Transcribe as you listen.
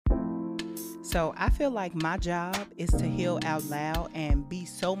So I feel like my job is to heal out loud and be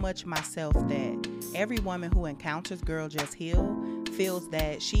so much myself that every woman who encounters Girl Just Heal feels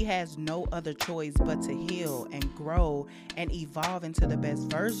that she has no other choice but to heal and grow and evolve into the best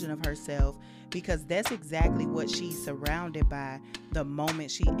version of herself, because that's exactly what she's surrounded by the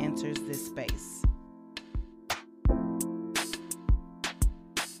moment she enters this space.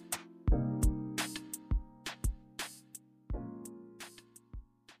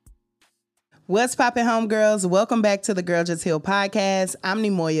 What's poppin', homegirls? Welcome back to the Girl Just Heal podcast. I'm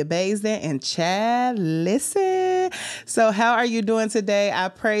Nemoya Baisden, and Chad, listen. So how are you doing today? I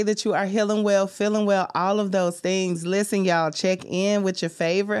pray that you are healing well, feeling well, all of those things. Listen, y'all, check in with your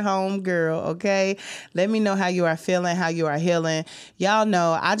favorite homegirl, okay? Let me know how you are feeling, how you are healing. Y'all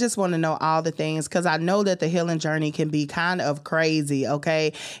know, I just want to know all the things because I know that the healing journey can be kind of crazy,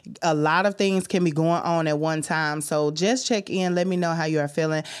 okay? A lot of things can be going on at one time. So just check in. Let me know how you are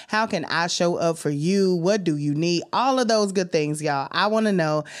feeling. How can I show up for you? What do you need? All of those good things, y'all. I want to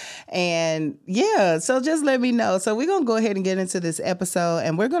know. And yeah, so just let me know. So we're going to go ahead and get into this episode,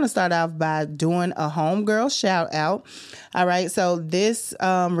 and we're going to start off by doing a homegirl shout out. All right. So this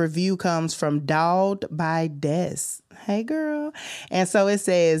review comes from Dogged by Des. Hey, girl. And so it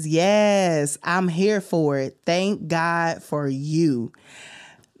says, yes, I'm here for it. Thank God for you.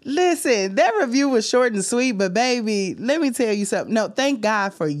 Listen, that review was short and sweet, but baby, let me tell you something. No, thank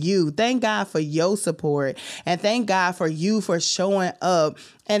God for you. Thank God for your support. And thank God for you for showing up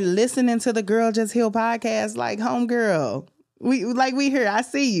and listening to the Girl Just Heal podcast like homegirl. We here. I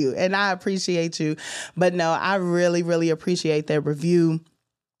see you and I appreciate you. But no, I really, really appreciate that review.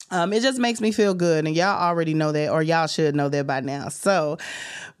 It just makes me feel good, and y'all already know that, or y'all should know that by now. So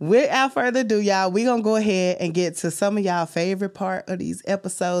without further ado, y'all, we're going to go ahead and get to some of y'all favorite part of these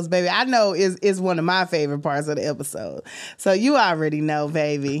episodes, baby. I know is one of my favorite parts of the episode. So you already know,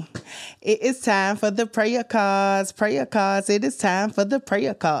 baby. It's time for the prayer cards. Prayer cards. It is time for the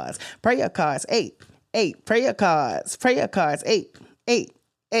prayer cards. Prayer cards. Eight. Prayer cards. Prayer cards. Eight.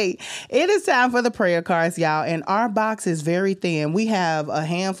 Hey, it is time for the prayer cards, y'all, and our box is very thin. We have a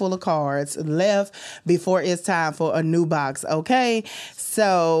handful of cards left before it's time for a new box, okay?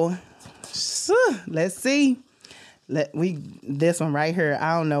 So, let's see. This one right here,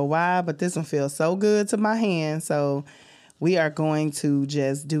 I don't know why, but this one feels so good to my hand. So, we are going to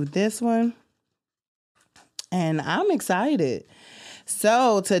just do this one, and I'm excited.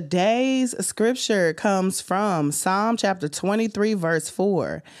 So today's scripture comes from Psalm chapter 23, verse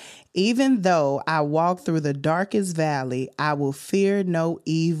 4. Even though I walk through the darkest valley, I will fear no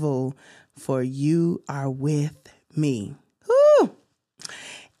evil, for you are with me. Whew.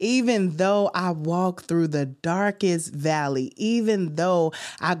 Even though I walk through the darkest valley, even though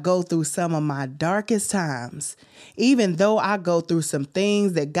I go through some of my darkest times, even though I go through some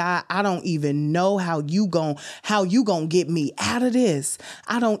things that God, I don't even know how you gonna get me out of this.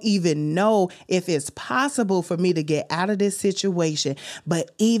 I don't even know if it's possible for me to get out of this situation. But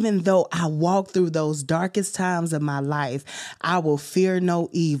even though I walk through those darkest times of my life, I will fear no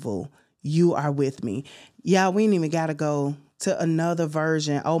evil. You are with me. Yeah, we ain't even gotta go to another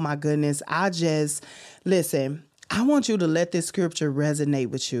version. Oh my goodness. Listen, I want you to let this scripture resonate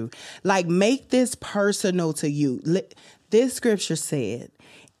with you. Like, make this personal to you. This scripture said,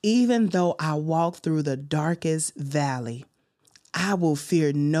 even though I walk through the darkest valley, I will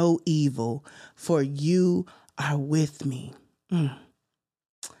fear no evil, for you are with me.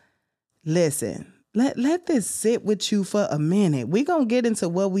 Listen. Let this sit with you for a minute. We're going to get into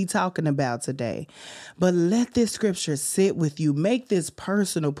what we talking about today. But let this scripture sit with you. Make this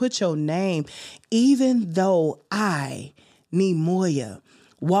personal. Put your name. Even though I, Nemoya,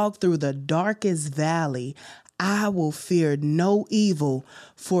 walk through the darkest valley, I will fear no evil,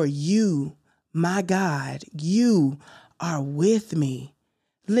 for you, my God, you are with me.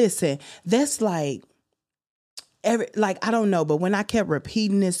 Listen, that's like, I don't know, but when I kept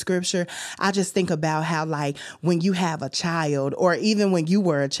repeating this scripture, I just think about how, like, when you have a child, or even when you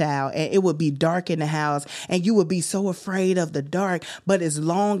were a child and it would be dark in the house and you would be so afraid of the dark. But as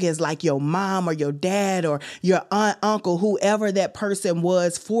long as, like, your mom or your dad or your aunt, uncle, whoever that person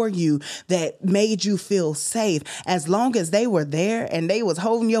was for you that made you feel safe, as long as they were there and they was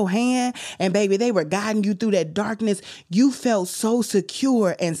holding your hand and baby, they were guiding you through that darkness, you felt so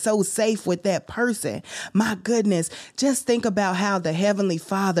secure and so safe with that person. My goodness. Just think about how the Heavenly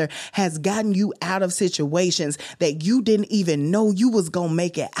Father has gotten you out of situations that you didn't even know you was going to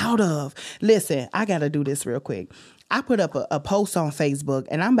make it out of. Listen, I got to do this real quick. I put up a post on Facebook,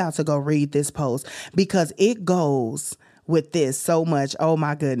 and I'm about to go read this post because it goes with this so much. Oh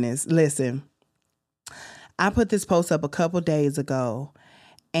my goodness. Listen, I put this post up a couple days ago,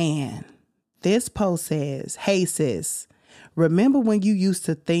 and This post says, "Hey sis, remember when you used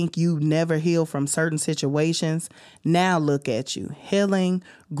to think you never heal from certain situations? Now look at you, healing,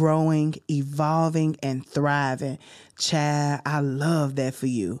 growing, evolving, and thriving. Child, I love that for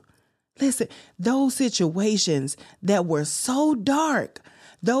you." Listen, those situations that were so dark,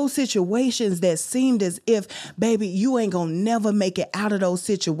 those situations that seemed as if, baby, you ain't gonna never make it out of those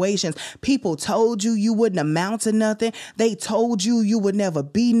situations. People told you you wouldn't amount to nothing. They told you you would never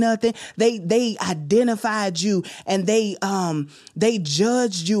be nothing. They identified you and they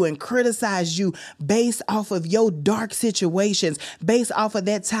judged you and criticized you based off of your dark situations, based off of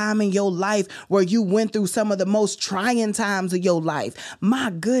that time in your life where you went through some of the most trying times of your life. My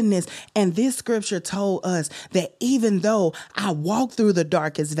goodness. And this scripture told us that even though I walk through the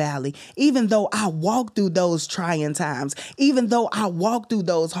darkest valley, even though I walk through those trying times, even though I walk through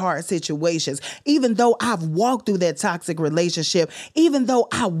those hard situations, even though I've walked through that toxic relationship, even though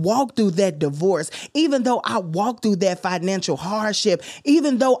I walked through that divorce, even though I walked through that financial hardship,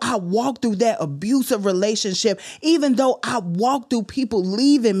 even though I walked through that abusive relationship, even though I walked through people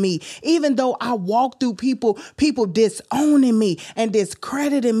leaving me, even though I walked through people disowning me and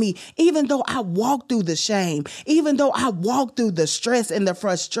discrediting me, even though I walked through the shame, even though I walked through the stress and the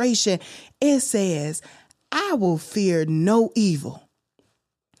frustration, it says, I will fear no evil.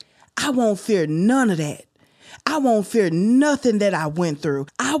 I won't fear none of that. I won't fear nothing that I went through.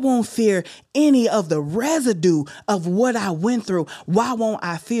 I won't fear any of the residue of what I went through. Why won't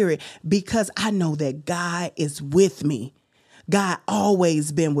I fear it? Because I know that God is with me. God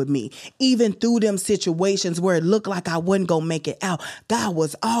always been with me. Even through them situations where it looked like I wasn't going to make it out, God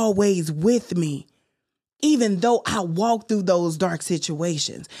was always with me. Even though I walked through those dark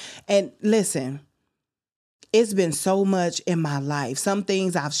situations. And listen, it's been so much in my life. Some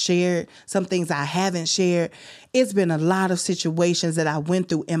things I've shared, some things I haven't shared. It's been a lot of situations that I went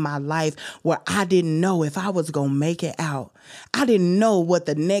through in my life where I didn't know if I was going to make it out. I didn't know what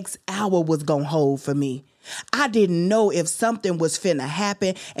the next hour was going to hold for me. I didn't know if something was finna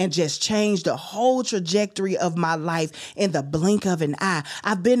happen and just change the whole trajectory of my life in the blink of an eye.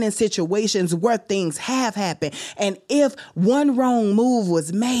 I've been in situations where things have happened. And if one wrong move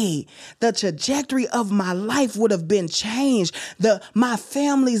was made, the trajectory of my life would have been changed. My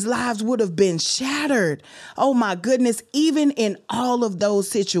family's lives would have been shattered. Oh my goodness. Even in all of those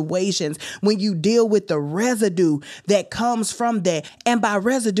situations, when you deal with the residue that comes from that, and by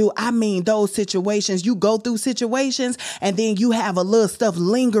residue, I mean those situations you go through situations and then you have a little stuff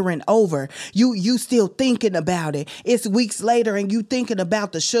lingering over. You still thinking about it. It's weeks later and you thinking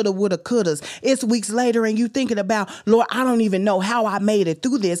about the shoulda, woulda, couldas. It's weeks later and you thinking about, Lord, I don't even know how I made it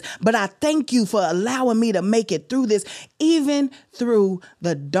through this, but I thank you for allowing me to make it through this, even through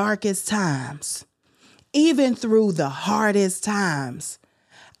the darkest times, even through the hardest times.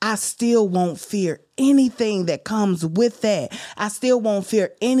 I still won't fear anything that comes with that. I still won't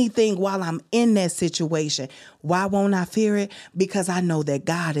fear anything while I'm in that situation. Why won't I fear it? Because I know that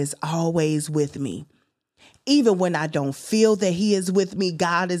God is always with me. Even when I don't feel that he is with me,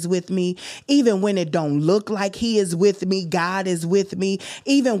 God is with me. Even when it don't look like he is with me, God is with me.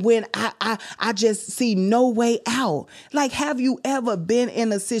 Even when I just see no way out. Like, have you ever been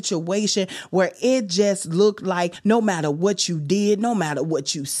in a situation where it just looked like no matter what you did, no matter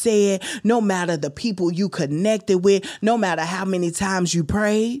what you said, no matter the people you connected with, no matter how many times you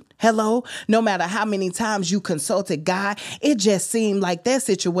prayed? Hello? No matter how many times you consulted God, it just seemed like that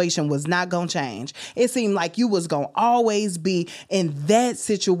situation was not going to change. It seemed like you was going to always be in that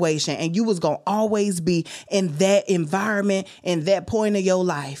situation and you was going to always be in that environment, in that point of your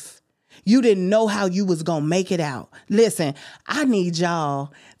life. You didn't know how you was going to make it out. Listen, I need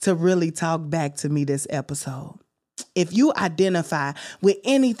y'all to really talk back to me this episode. If you identify with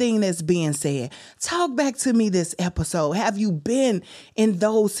anything that's being said, talk back to me this episode. Have you been in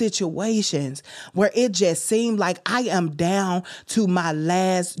those situations where it just seemed like I am down to my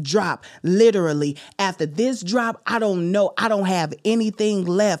last drop? Literally, after this drop, I don't know. I don't have anything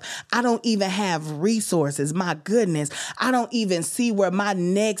left. I don't even have resources. My goodness, I don't even see where my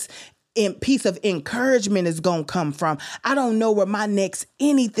next piece of encouragement is going to come from. I don't know where my next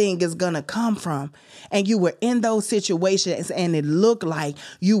anything is going to come from. And you were in those situations and it looked like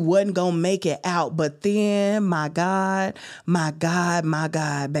you wasn't going to make it out. But then, my God,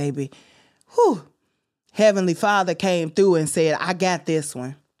 baby. Whew, Heavenly Father came through and said, I got this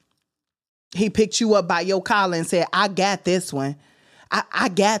one. He picked you up by your collar and said, I got this one. I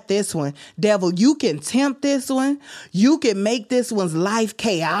got this one. Devil, you can tempt this one. You can make this one's life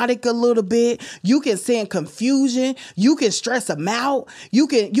chaotic a little bit. You can send confusion. You can stress them out. You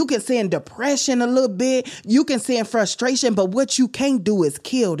can send depression a little bit. You can send frustration. But what you can't do is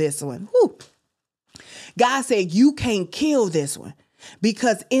kill this one. Whew. God said, you can't kill this one.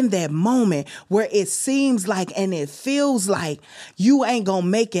 Because in that moment where it seems like and it feels like you ain't gonna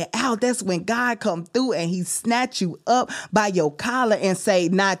make it out, that's when God come through and he snatch you up by your collar and say,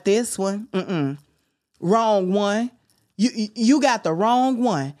 not this one. Wrong one. You got the wrong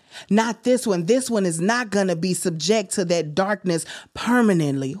one. Not this one. This one is not going to be subject to that darkness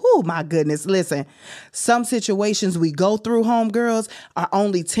permanently. Oh, my goodness. Listen, some situations we go through, homegirls, are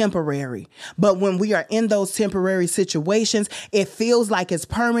only temporary. But when we are in those temporary situations, it feels like it's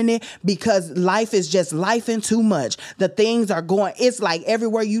permanent because life is just lifing too much. The things are going, it's like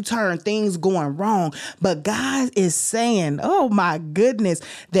everywhere you turn, things going wrong. But God is saying, oh, my goodness,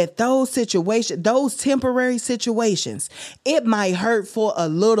 that those situations, those temporary situations, it might hurt for a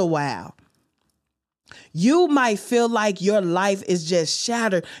little while. You might feel like your life is just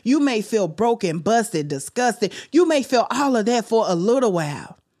shattered. You may feel broken, busted, disgusted. You may feel all of that for a little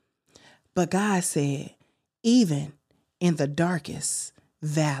while. But God said, even in the darkest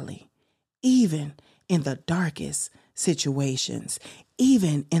valley, even in the darkest situations,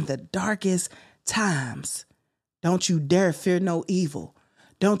 even in the darkest times, don't you dare fear no evil.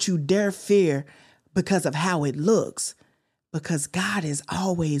 Don't you dare fear because of how it looks. Because God is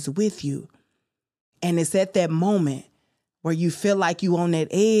always with you. And it's at that moment where you feel like you on that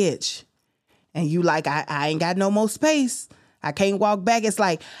edge and you like, I ain't got no more space. I can't walk back. It's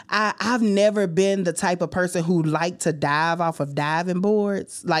like, I've never been the type of person who liked to dive off of diving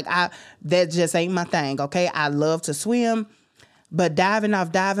boards. Like that just ain't my thing. Okay. I love to swim, but diving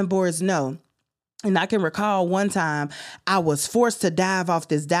off diving boards, no. And I can recall one time I was forced to dive off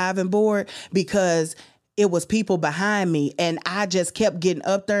this diving board because it was people behind me and I just kept getting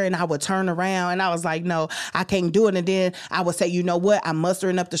up there and I would turn around and I was like, no, I can't do it. And then I would say, you know what? I'm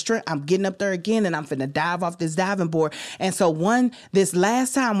mustering up the strength. I'm getting up there again and I'm finna dive off this diving board. And so this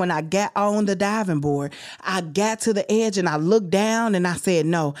last time when I got on the diving board, I got to the edge and I looked down and I said,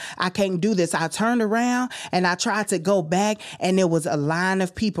 no, I can't do this. I turned around and I tried to go back and there was a line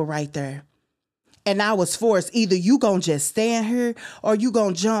of people right there. And I was forced, either you gonna just stand here or you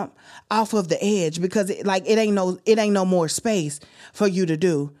gonna jump off of the edge because it ain't no more space for you to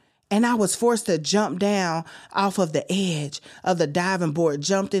do. And I was forced to jump down off of the edge of the diving board,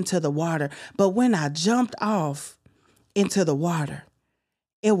 jumped into the water. But when I jumped off into the water,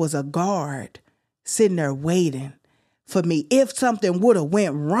 it was a guard sitting there waiting for me. If something would have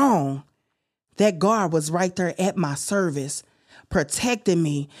went wrong, that guard was right there at my service, protecting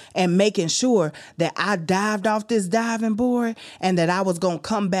me and making sure that I dived off this diving board and that I was going to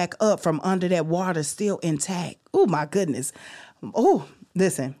come back up from under that water still intact. Oh, my goodness. Oh,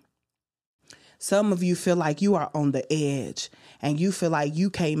 listen. Some of you feel like you are on the edge and you feel like you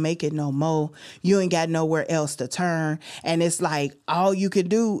can't make it no more. You ain't got nowhere else to turn. And it's like all you can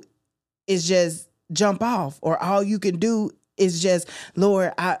do is just jump off, or all you can do is just,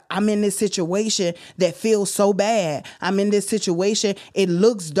 Lord, I'm in this situation that feels so bad. I'm in this situation. It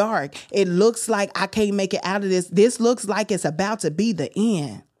looks dark. It looks like I can't make it out of this. This looks like it's about to be the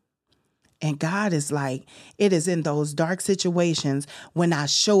end. And God is like, it is in those dark situations when I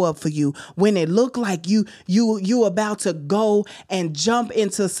show up for you, when it look like you about to go and jump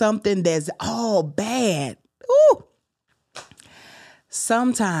into something that's all bad. Ooh.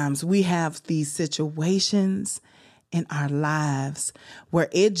 Sometimes we have these situations in our lives where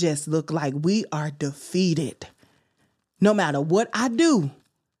it just look like we are defeated. No matter what I do,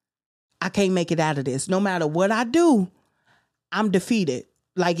 I can't make it out of this. No matter what I do, I'm defeated.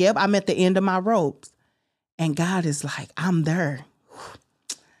 Like, yep, I'm at the end of my ropes. And God is like, I'm there.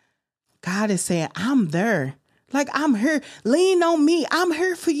 God is saying, I'm there. Like, I'm here. Lean on me. I'm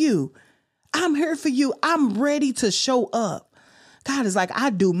here for you. I'm here for you. I'm ready to show up. God is like, I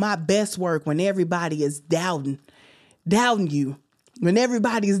do my best work when everybody is doubting you, when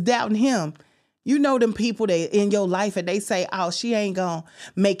everybody is doubting him. You know them people that in your life and they say, oh, she ain't gonna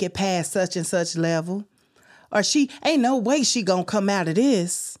make it past such and such level. Or she ain't no way she gonna come out of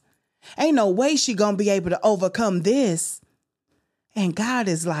this. Ain't no way she gonna be able to overcome this. And God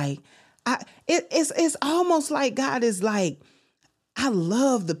is like, it's almost like God is like, I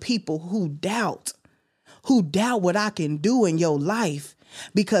love the people who doubt what I can do in your life,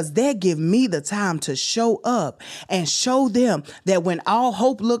 because they give me the time to show up and show them that when all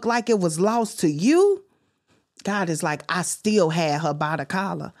hope looked like it was lost to you, God is like, I still had her by the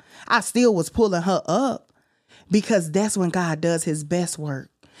collar. I still was pulling her up, because that's when God does his best work.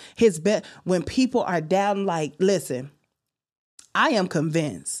 When people are down, like, listen, I am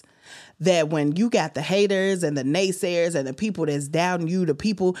convinced That when you got the haters and the naysayers and the people that's doubting you, the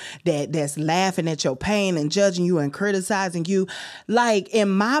people that's laughing at your pain and judging you and criticizing you, like in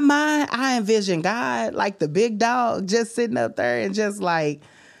my mind, I envision God like the big dog just sitting up there and just like,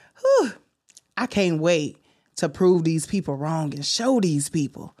 whew, I can't wait to prove these people wrong and show these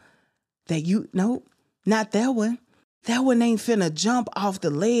people that nope, not that one. That one ain't finna jump off the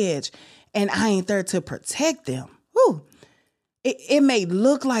ledge and I ain't there to protect them. Whew. It may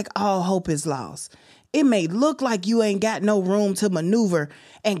look like all hope is lost. It may look like you ain't got no room to maneuver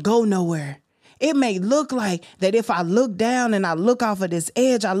and go nowhere. It may look like that if I look down and I look off of this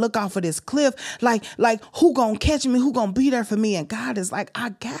edge, I look off of this cliff, like who gonna catch me? Who gonna be there for me? And God is like, I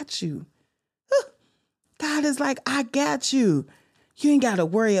got you. God is like, I got you. You ain't got to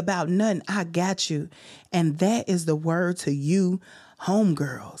worry about nothing. I got you. And that is the word to you,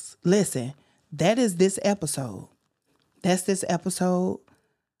 homegirls. Listen, that is this episode. That's this episode.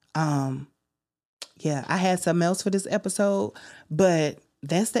 Yeah, I had something else for this episode, but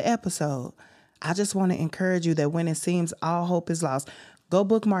that's the episode. I just want to encourage you that when it seems all hope is lost, go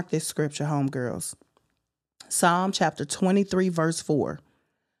bookmark this scripture, homegirls. Psalm chapter 23, verse 4.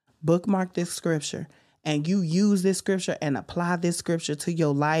 Bookmark this scripture. And you use this scripture and apply this scripture to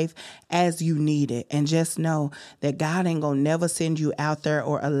your life as you need it. And just know that God ain't gonna never send you out there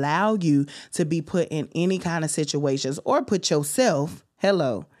or allow you to be put in any kind of situations or put yourself,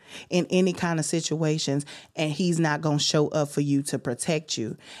 in any kind of situations. And he's not gonna show up for you to protect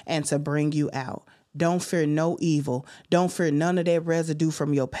you and to bring you out. Don't fear no evil. Don't fear none of that residue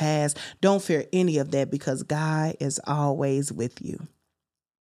from your past. Don't fear any of that because God is always with you.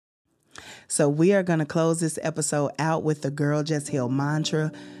 So we are going to close this episode out with the Girl Just Healed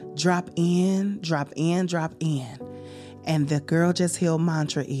mantra. Drop in, drop in, drop in. And the Girl Just Healed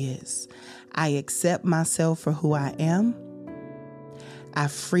mantra is, I accept myself for who I am. I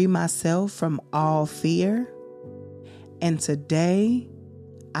free myself from all fear. And today,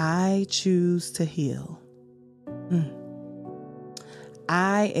 I choose to heal.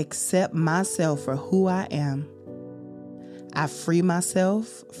 I accept myself for who I am. I free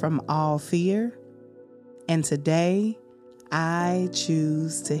myself from all fear. And today, I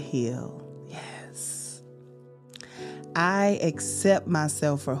choose to heal. Yes. I accept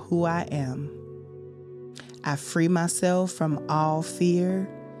myself for who I am. I free myself from all fear.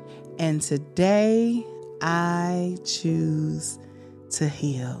 And today, I choose to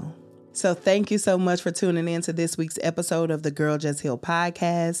heal. So thank you so much for tuning in to this week's episode of the Girl Just Healed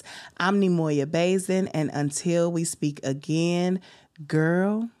podcast. I'm Nemoya Bazin, and until we speak again,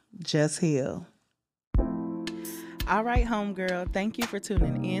 girl, just heal. All right, homegirl, thank you for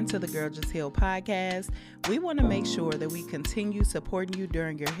tuning in to the Girl Just Healed podcast. We want to make sure that we continue supporting you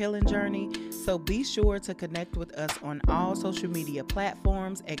during your healing journey, so be sure to connect with us on all social media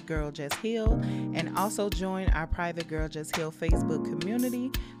platforms at Girl Just Healed, and also join our private Girl Just Healed Facebook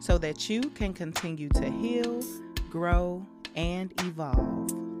community so that you can continue to heal, grow, and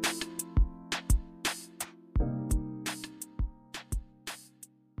evolve.